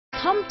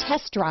Come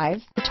test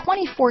drive the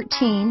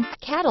 2014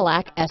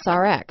 Cadillac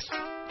SRX.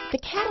 The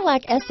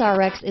Cadillac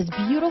SRX is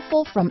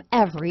beautiful from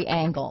every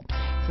angle.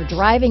 For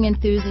driving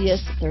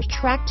enthusiasts, there's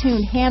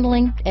track-tuned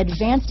handling,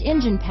 advanced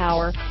engine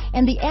power,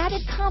 and the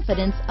added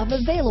confidence of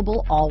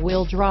available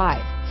all-wheel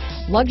drive.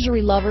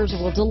 Luxury lovers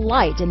will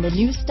delight in the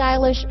new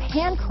stylish,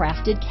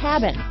 handcrafted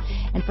cabin.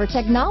 And for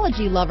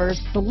technology lovers,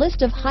 the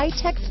list of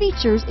high-tech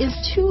features is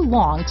too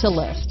long to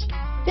list.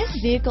 This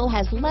vehicle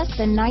has less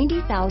than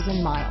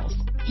 90,000 miles.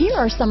 Here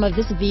are some of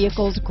this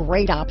vehicle's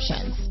great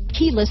options: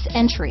 keyless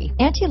entry,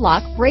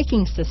 anti-lock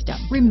braking system,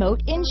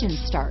 remote engine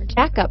start,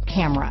 backup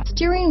camera,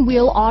 steering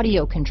wheel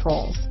audio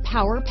controls,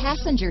 power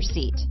passenger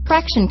seat,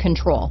 traction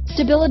control,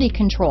 stability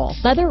control,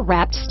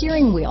 leather-wrapped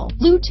steering wheel,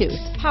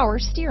 Bluetooth, power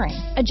steering,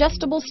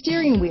 adjustable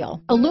steering wheel,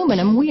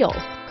 aluminum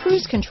wheels,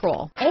 cruise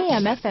control,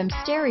 AM/FM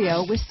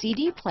stereo with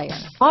CD player,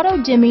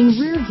 auto-dimming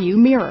rear view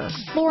mirror,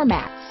 floor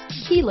mats,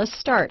 keyless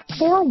start,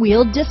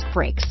 four-wheel disc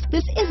brakes.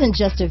 This isn't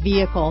just a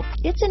vehicle,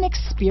 it's an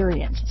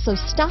experience. So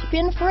stop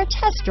in for a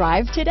test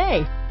drive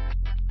today.